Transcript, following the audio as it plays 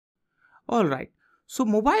Alright, so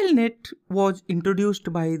MobileNet was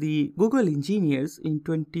introduced by the Google engineers in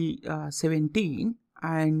 2017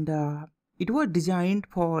 and it was designed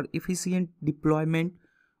for efficient deployment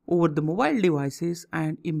over the mobile devices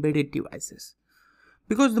and embedded devices.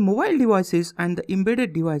 Because the mobile devices and the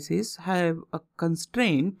embedded devices have a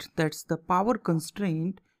constraint, that's the power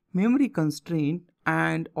constraint, memory constraint,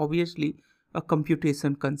 and obviously a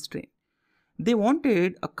computation constraint. They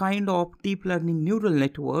wanted a kind of deep learning neural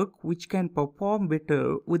network which can perform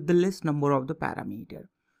better with the less number of the parameter.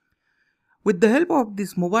 With the help of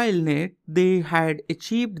this MobileNet, they had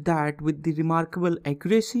achieved that with the remarkable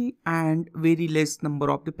accuracy and very less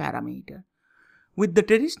number of the parameter. With the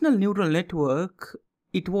traditional neural network,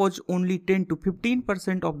 it was only 10 to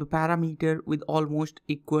 15% of the parameter with almost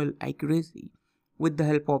equal accuracy with the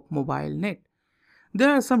help of MobileNet. There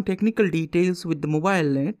are some technical details with the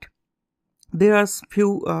MobileNet. There are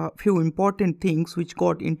few important things which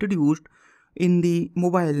got introduced in the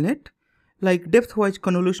MobileNet, like depth-wise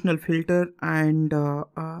convolutional filter and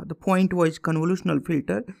the point-wise convolutional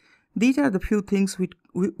filter. These are the few things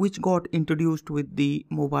which got introduced with the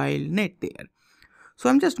MobileNet there. So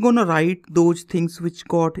I'm just going to write those things which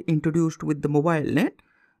got introduced with the MobileNet.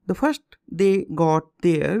 The first they got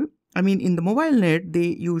there, in the MobileNet, they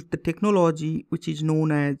used the technology which is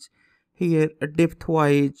known as here a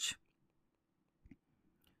depth-wise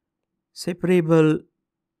separable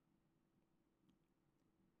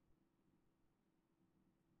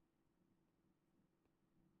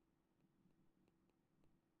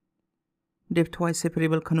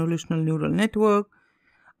convolutional neural network,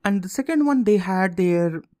 and the second one they had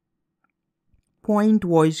their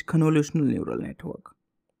point-wise convolutional neural network.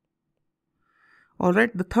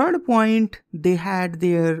 Alright, the third point they had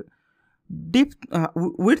their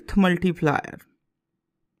width multiplier,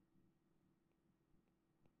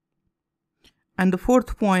 and the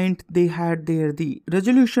fourth point they had there the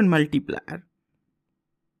resolution multiplier.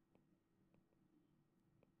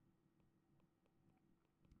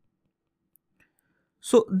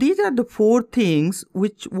 So these are the four things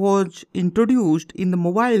which was introduced in the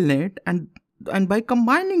MobileNet, and by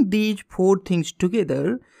combining these four things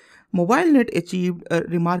together, MobileNet achieved a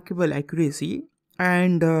remarkable accuracy,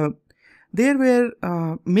 and there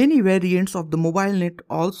were many variants of the MobileNet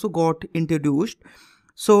also got introduced.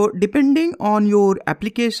 So depending on your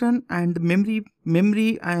application and the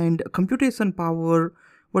memory and computation power,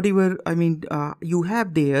 whatever you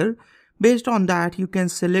have there, based on that you can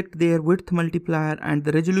select their width multiplier and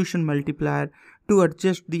the resolution multiplier to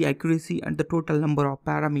adjust the accuracy and the total number of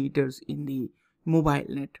parameters in the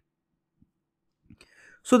MobileNet.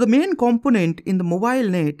 So the main component in the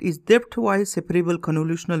MobileNet is depth-wise separable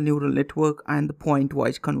convolutional neural network and the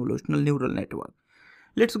point-wise convolutional neural network.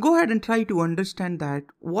 Let's go ahead and try to understand that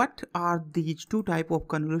what are these two types of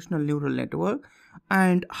convolutional neural network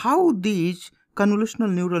and how these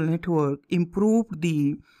convolutional neural network improved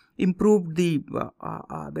the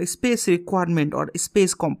space requirement or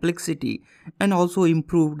space complexity, and also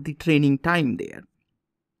improved the training time there.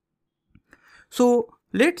 So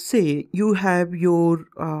let's say you have your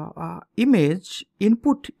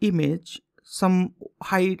input image, some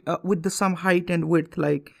height with some height and width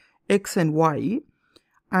like X and Y,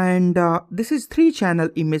 and this is 3-channel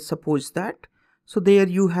image, suppose that. So there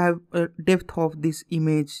you have a depth of this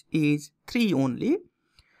image is 3 only,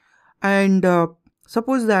 and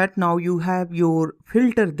suppose that now you have your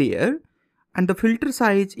filter there, and the filter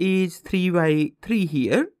size is 3 by 3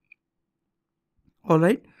 here.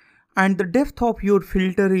 Alright, and the depth of your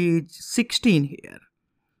filter is 16 here.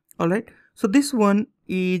 Alright, so this one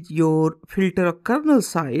is your filter kernel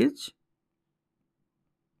size,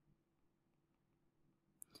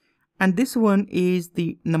 and this one is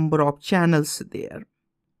the number of channels there.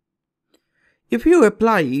 If you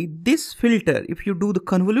apply this filter, if you do the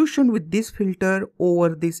convolution with this filter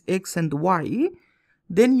over this X and Y,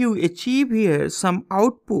 then you achieve here some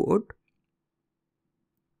output,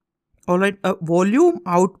 alright, a volume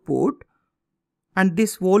output, and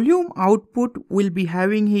this volume output will be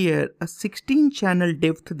having here a 16-channel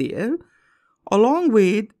depth there, along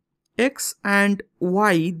with X and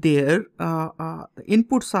Y there, the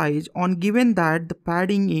input size on given that the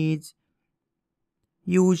padding is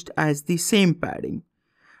used as the same padding.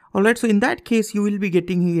 Alright, so in that case you will be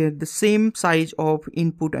getting here the same size of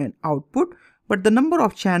input and output, but the number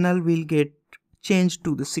of channel will get changed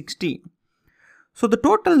to the 16. So the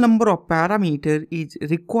total number of parameter is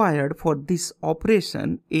required for this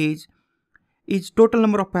operation is total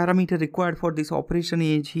number of parameter required for this operation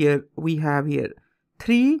is here we have here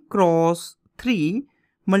 3 cross 3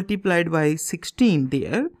 multiplied by 16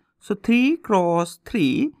 there. So 3 cross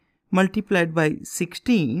 3 multiplied by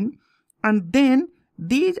 16 and then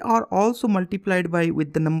these are also multiplied by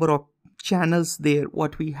with the number of channels there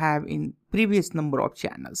what we have in previous number of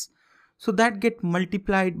channels. So that get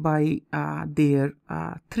multiplied by their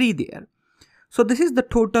 3 there. So this is the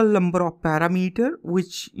total number of parameter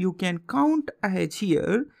which you can count ahead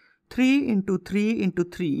here. 3 into 3 into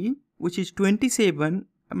 3, which is 27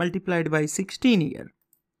 multiplied by 16 here.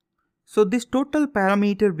 So this total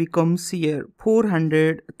parameter becomes here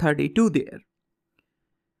 432 there.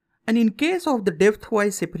 And in case of the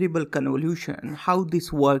depth-wise separable convolution, how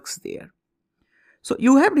this works there? So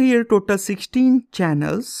you have here total 16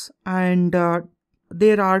 channels, and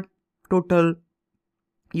there are total,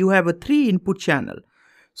 you have a 3 input channel.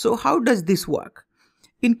 So how does this work?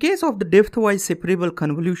 In case of the depth-wise separable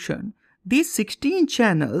convolution, these 16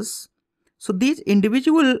 channels, so these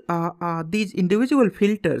individual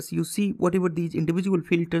filters, you see whatever these individual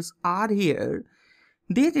filters are here,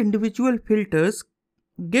 these individual filters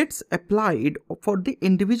gets applied for the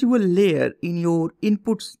individual layer in your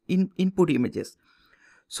input images.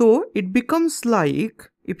 So it becomes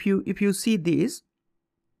like, if you see this,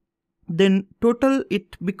 then total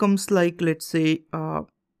it becomes like, let's say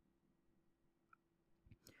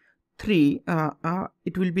 3,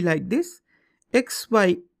 it will be like this, x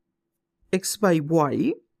by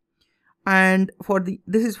y, and for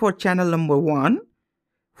this is for channel number 1.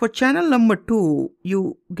 For channel number 2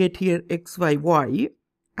 you get here x by y,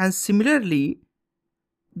 and similarly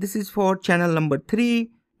this is for channel number 3,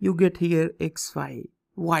 you get here x by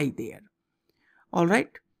y there.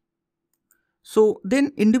 Alright, so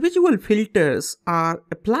then individual filters are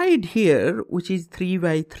applied here, which is 3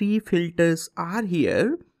 by 3 filters are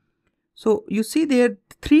here. So you see there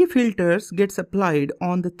 3 filters gets applied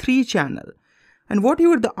on the 3 channel, and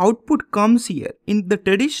whatever the output comes here in the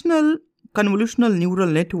traditional convolutional neural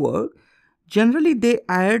network, generally they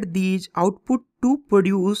add these output to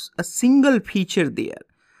produce a single feature there.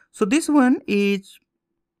 So this one is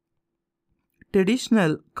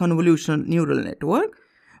traditional convolutional neural network,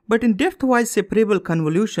 but in depth-wise separable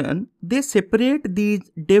convolution, they separate these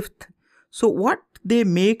depth. So what they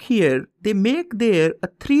make here, they make there a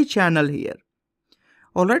 3 channel here.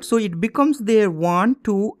 Alright, so it becomes there 1,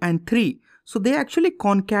 2 and 3. So they actually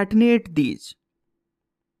concatenate these.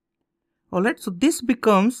 Alright, so this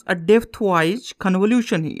becomes a depth-wise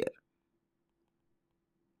convolution here.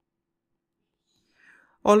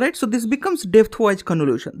 Alright, so this becomes depth-wise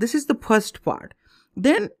convolution. This is the first part.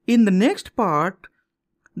 Then in the next part,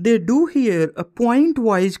 they do here a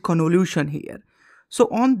point-wise convolution here. So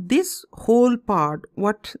on this whole part,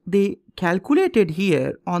 what they calculated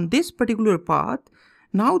here on this particular path,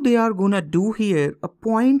 now they are gonna do here a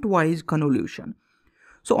point-wise convolution.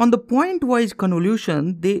 So on the point-wise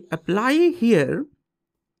convolution, they apply here,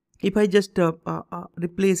 if I just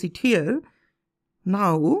replace it here,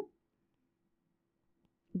 now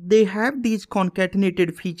they have these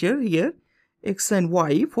concatenated feature here, x and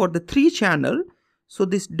y for the 3 channel. So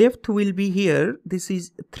this depth will be here, this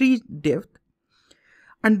is 3 depth.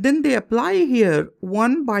 And then they apply here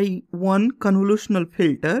 1 by 1 convolutional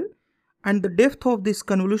filter, and the depth of this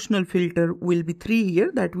convolutional filter will be 3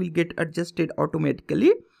 here, that will get adjusted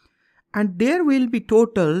automatically. And there will be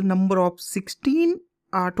total number of 16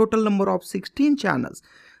 channels.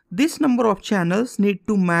 This number of channels need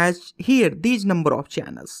to match here these number of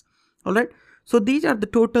channels. Alright, so these are the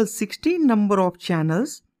total 16 number of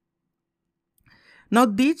channels. Now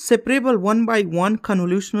these separable 1 by 1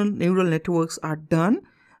 convolutional neural networks are done.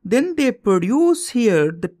 Then they produce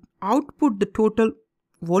here the output, the total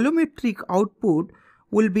volumetric output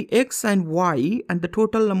will be x and y, and the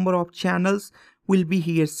total number of channels will be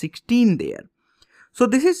here 16 there. So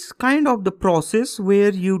this is kind of the process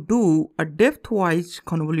where you do a depth-wise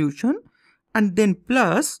convolution, and then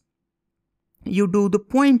plus you do the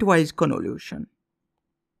point-wise convolution.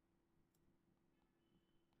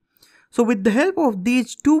 So with the help of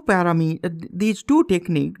these two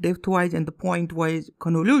techniques, depth-wise and the point-wise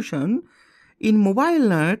convolution, in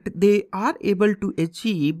MobileNet, they are able to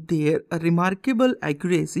achieve their remarkable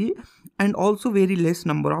accuracy and also very less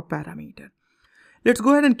number of parameters. Let's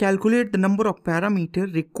go ahead and calculate the number of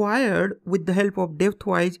parameters required with the help of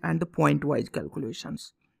depth-wise and the point-wise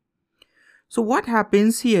calculations. So what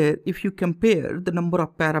happens here if you compare the number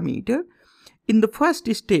of parameters? In the first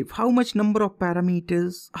step, how many number of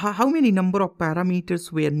parameters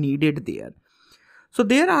were needed there? So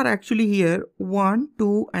there are actually here 1,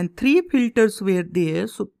 2 and 3 filters were there.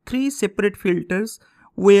 So 3 separate filters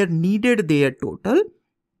were needed there total.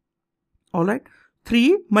 Alright,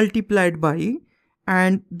 3 multiplied by,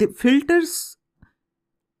 and the filters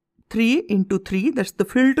 3 into 3, that's the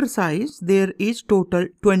filter size. There is total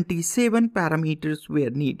 27 parameters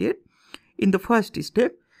were needed. in the first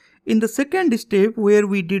step. In the second step, where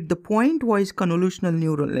we did the point-wise convolutional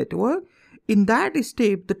neural network, in that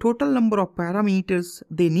step, the total number of parameters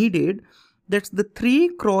they needed, that's the 3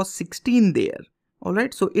 cross 16 there.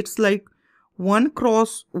 Alright, so it's like 1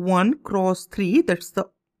 cross 1 cross 3, that's the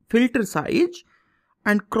filter size,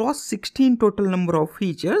 and cross 16 total number of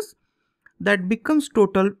features, that becomes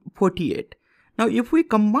total 48. Now if we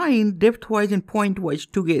combine depth-wise and point-wise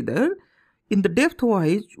together, in the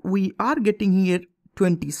depth-wise we are getting here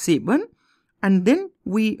 27, and then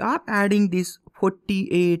we are adding this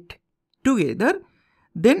 48 together,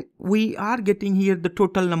 then we are getting here the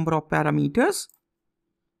total number of parameters.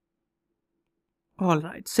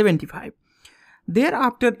 Alright, 75.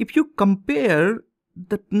 Thereafter, if you compare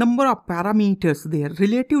the number of parameters there,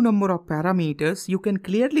 relative number of parameters, you can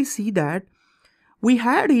clearly see that we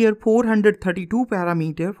had here 432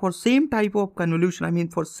 parameter for same type of convolution, I mean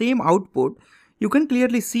for same output. You can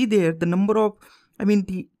clearly see there the number of, I mean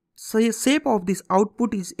the shape of this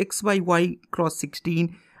output is x by y cross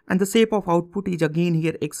 16, and the shape of output is again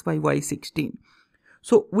here x by y 16.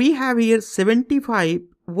 So we have here 75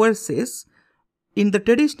 versus in the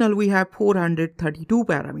traditional we have 432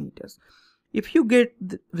 parameters. If you get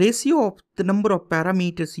the ratio of the number of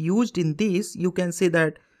parameters used in this, you can say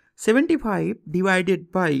that 75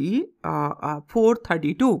 divided by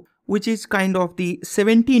 432, which is kind of the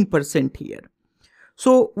 17% here.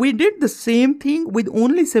 So we did the same thing with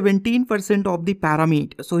only 17% of the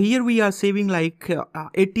parameter. So here we are saving like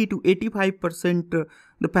 80 to 85%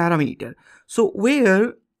 the parameter. So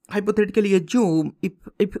where hypothetically assume if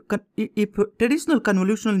traditional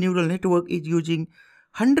convolutional neural network is using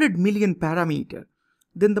 100 million parameter,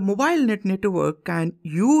 then the MobileNet network can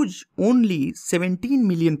use only 17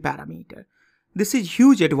 million parameter. This is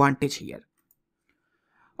huge advantage here.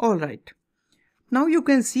 Alright. Now you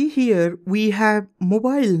can see here we have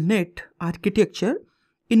MobileNet architecture.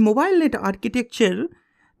 In MobileNet architecture,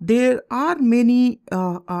 there are many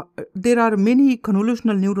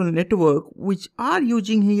convolutional neural network which are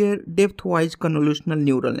using here depth-wise convolutional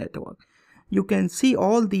neural network. You can see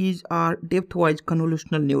all these are depth-wise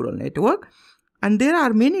convolutional neural network, and there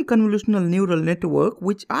are many convolutional neural network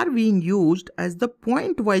which are being used as the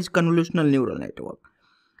point-wise convolutional neural network.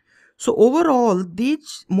 So overall,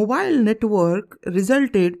 this mobile network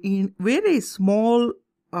resulted in very small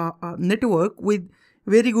network with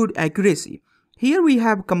very good accuracy. Here we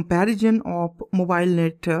have comparison of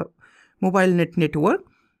MobileNet network.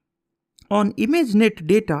 On ImageNet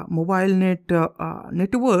data, MobileNet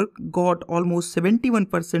network got almost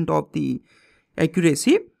 71% of the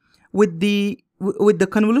accuracy. With the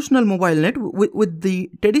convolutional MobileNet, with the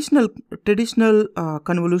traditional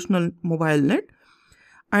convolutional MobileNet,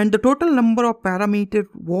 and the total number of parameters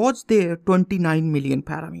was there 29 million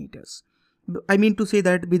parameters. I mean to say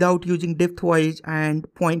that without using depth-wise and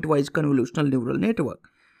point-wise convolutional neural network.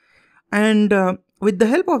 And with the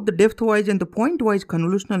help of the depth-wise and the point-wise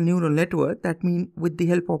convolutional neural network, that means with the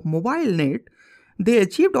help of MobileNet, they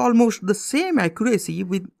achieved almost the same accuracy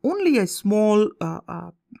with only a small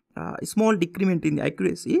decrement in the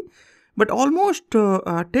accuracy, but almost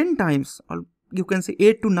 10 times, or you can say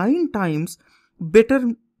 8 to 9 times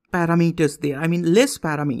better parameters there. I mean less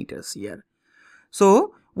parameters here.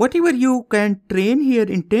 So whatever you can train here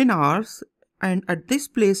in 10 hours, and at this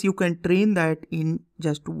place you can train that in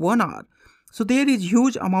just 1 hour. So there is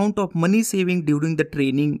huge amount of money saving during the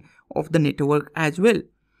training of the network as well.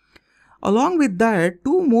 Along with that,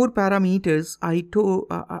 two more parameters I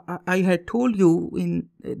had told you in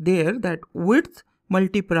there, that width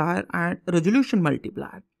multiplier and resolution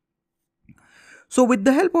multiplier. So with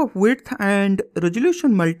the help of width and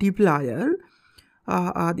resolution multiplier,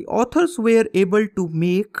 the authors were able to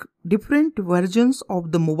make different versions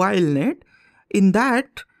of the MobileNet. In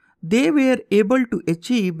that, they were able to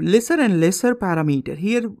achieve lesser and lesser parameter.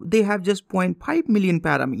 Here they have just 0.5 million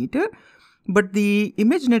parameter, but the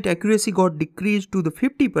ImageNet accuracy got decreased to the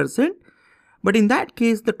 50%. But in that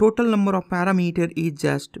case, the total number of parameter is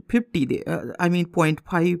just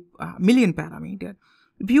 0.5 million parameter.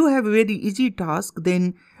 If you have a very easy task,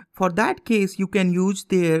 then for that case, you can use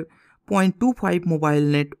their 0.25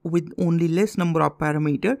 MobileNet with only less number of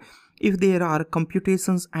parameter if there are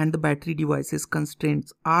computations and the battery devices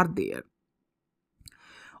constraints are there.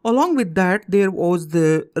 Along with that, there was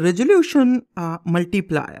the resolution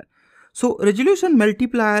multiplier. So resolution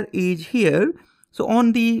multiplier is here. So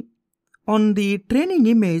on the training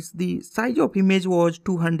image, the size of image was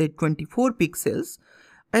 224 pixels.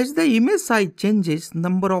 As the image size changes,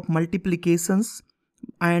 number of multiplications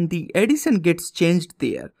and the addition gets changed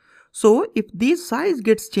there. So if this size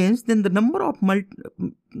gets changed, then the number of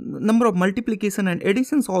multiplication and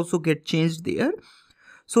additions also get changed there.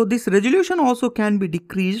 So this resolution also can be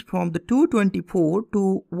decreased from the 224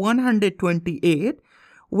 to 128,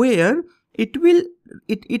 where it will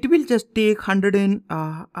just take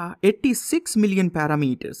 186 million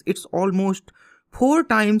parameters. It's almost 4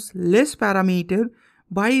 times less parameter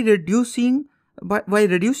by reducing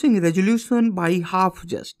resolution by half.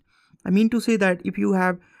 Just I mean to say that if you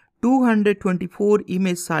have 224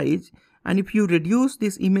 image size, and if you reduce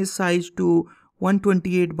this image size to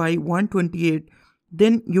 128 by 128,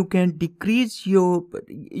 then you can decrease you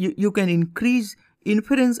can increase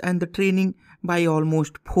inference and the training by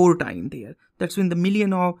almost 4 times there. That's when the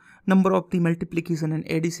million of number of the multiplication and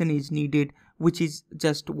addition is needed, which is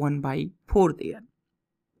just 1 by 4 there.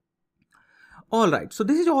 Alright, so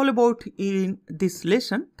this is all about in this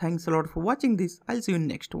lesson. Thanks a lot for watching this. I'll see you in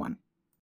next one.